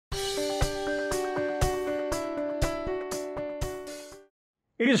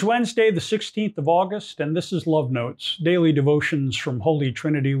It is Wednesday, the 16th of August, and this is Love Notes, daily devotions from Holy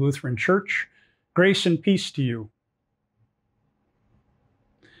Trinity Lutheran Church. Grace and peace to you.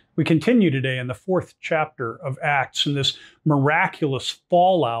 We continue today in the 4th chapter of Acts in this miraculous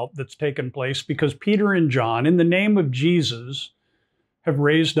fallout that's taken place because Peter and John, in the name of Jesus, have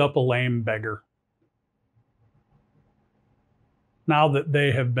raised up a lame beggar. Now that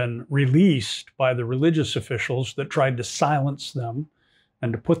they have been released by the religious officials that tried to silence them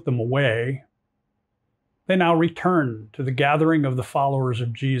and to put them away, they now return to the gathering of the followers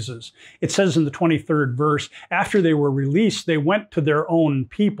of Jesus. It says in the 23rd verse, after they were released, they went to their own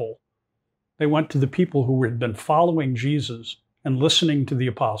people. They went to the people who had been following Jesus and listening to the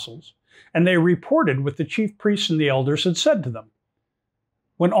apostles. And they reported what the chief priests and the elders had said to them.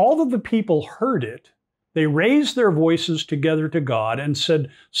 When all of the people heard it, they raised their voices together to God and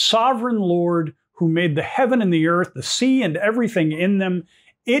said, "Sovereign Lord, who made the heaven and the earth, the sea and everything in them,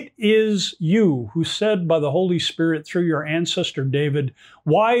 it is you who said by the Holy Spirit through your ancestor David,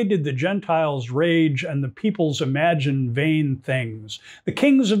 why did the Gentiles rage and the peoples imagine vain things? The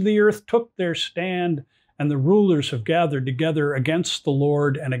kings of the earth took their stand, and the rulers have gathered together against the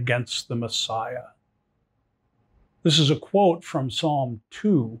Lord and against the Messiah." This is a quote from Psalm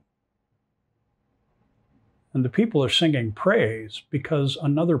 2. And the people are singing praise because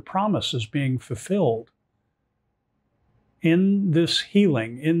another promise is being fulfilled. In this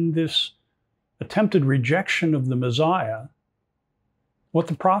healing, in this attempted rejection of the Messiah, what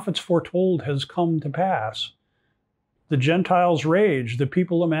the prophets foretold has come to pass. The Gentiles rage, the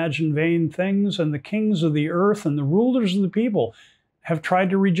people imagine vain things, and the kings of the earth and the rulers of the people have tried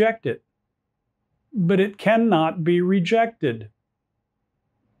to reject it. But it cannot be rejected.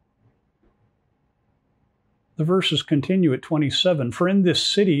 The verses continue at 27. For in this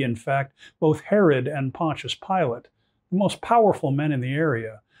city, in fact, both Herod and Pontius Pilate, the most powerful men in the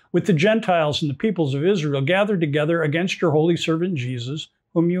area, with the Gentiles and the peoples of Israel, gathered together against your holy servant Jesus,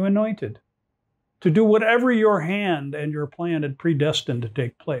 whom you anointed, to do whatever your hand and your plan had predestined to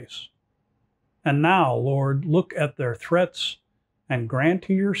take place. And now, Lord, look at their threats and grant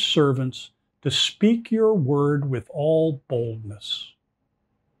to your servants to speak your word with all boldness.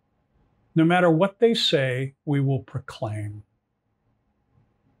 No matter what they say, we will proclaim.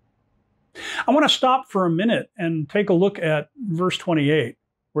 I want to stop for a minute and take a look at verse 28,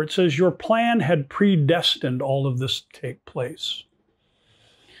 where it says, your plan had predestined all of this to take place.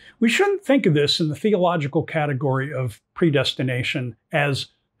 We shouldn't think of this in the theological category of predestination as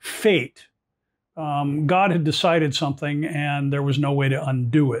fate. God had decided something and there was no way to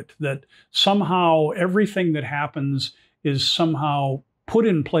undo it, that somehow everything that happens is somehow put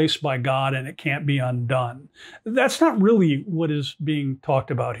in place by God and it can't be undone. That's not really what is being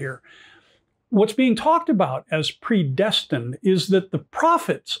talked about here. What's being talked about as predestined is that the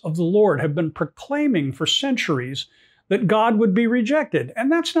prophets of the Lord have been proclaiming for centuries that God would be rejected.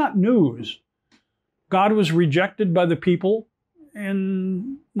 And that's not news. God was rejected by the people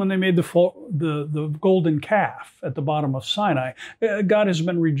when they made the golden calf at the bottom of Sinai. God has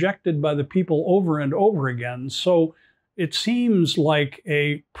been rejected by the people over and over again. So it seems like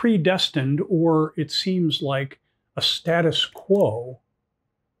a predestined, or it seems like a status quo,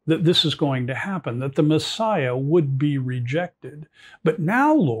 that this is going to happen, that the Messiah would be rejected. But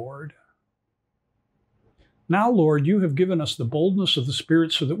now, Lord, you have given us the boldness of the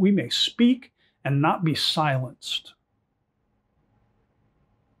Spirit so that we may speak and not be silenced.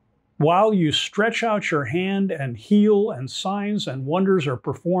 While you stretch out your hand and heal, and signs and wonders are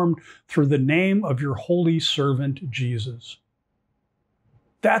performed through the name of your holy servant, Jesus.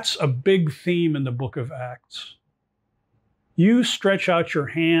 That's a big theme in the book of Acts. You stretch out your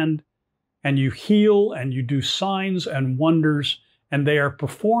hand and you heal and you do signs and wonders, and they are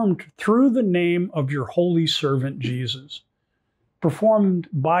performed through the name of your holy servant, Jesus. Performed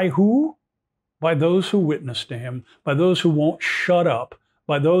by who? By those who witness to him, by those who won't shut up,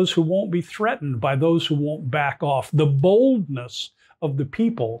 by those who won't be threatened, by those who won't back off. The boldness of the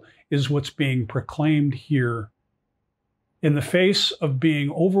people is what's being proclaimed here in the face of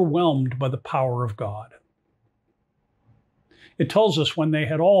being overwhelmed by the power of God. It tells us when they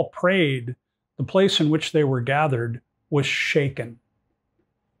had all prayed, the place in which they were gathered was shaken.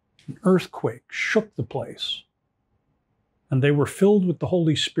 An earthquake shook the place, and they were filled with the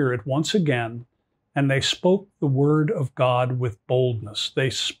Holy Spirit once again, and they spoke the word of God with boldness. They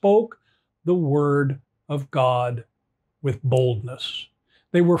spoke the word of God with boldness.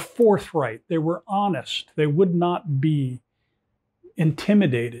 They were forthright. They were honest. They would not be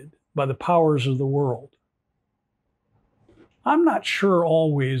intimidated by the powers of the world. I'm not sure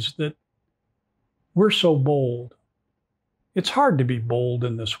always that we're so bold It's hard to be bold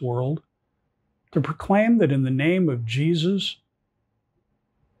in this world, to proclaim that in the name of Jesus,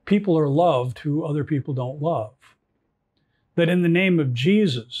 people are loved who other people don't love. That in the name of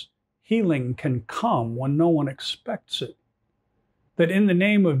Jesus, healing can come when no one expects it. That in the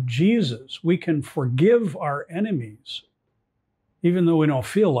name of Jesus, we can forgive our enemies, even though we don't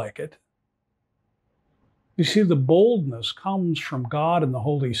feel like it. You see, the boldness comes from God and the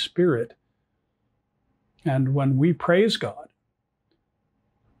Holy Spirit. And when we praise God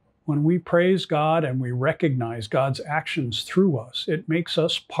and we recognize God's actions through us, it makes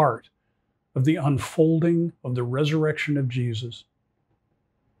us part of the unfolding of the resurrection of Jesus.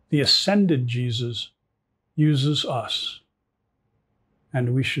 The ascended Jesus uses us,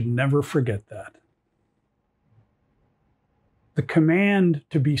 and we should never forget that. The command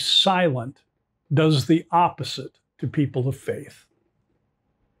to be silent does the opposite to people of faith.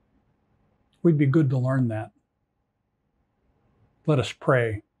 We'd be good to learn that. Let us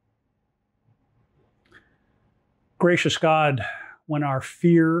pray. Gracious God, when our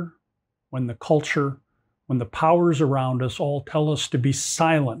fear, when the culture, when the powers around us all tell us to be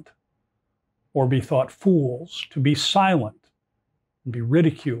silent or be thought fools, to be silent and be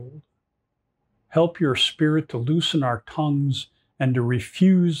ridiculed, help your Spirit to loosen our tongues and to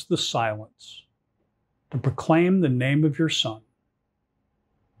refuse the silence, to proclaim the name of your Son,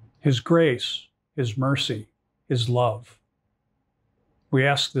 His grace, His mercy, His love. We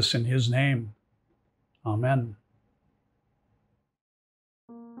ask this in His name. Amen.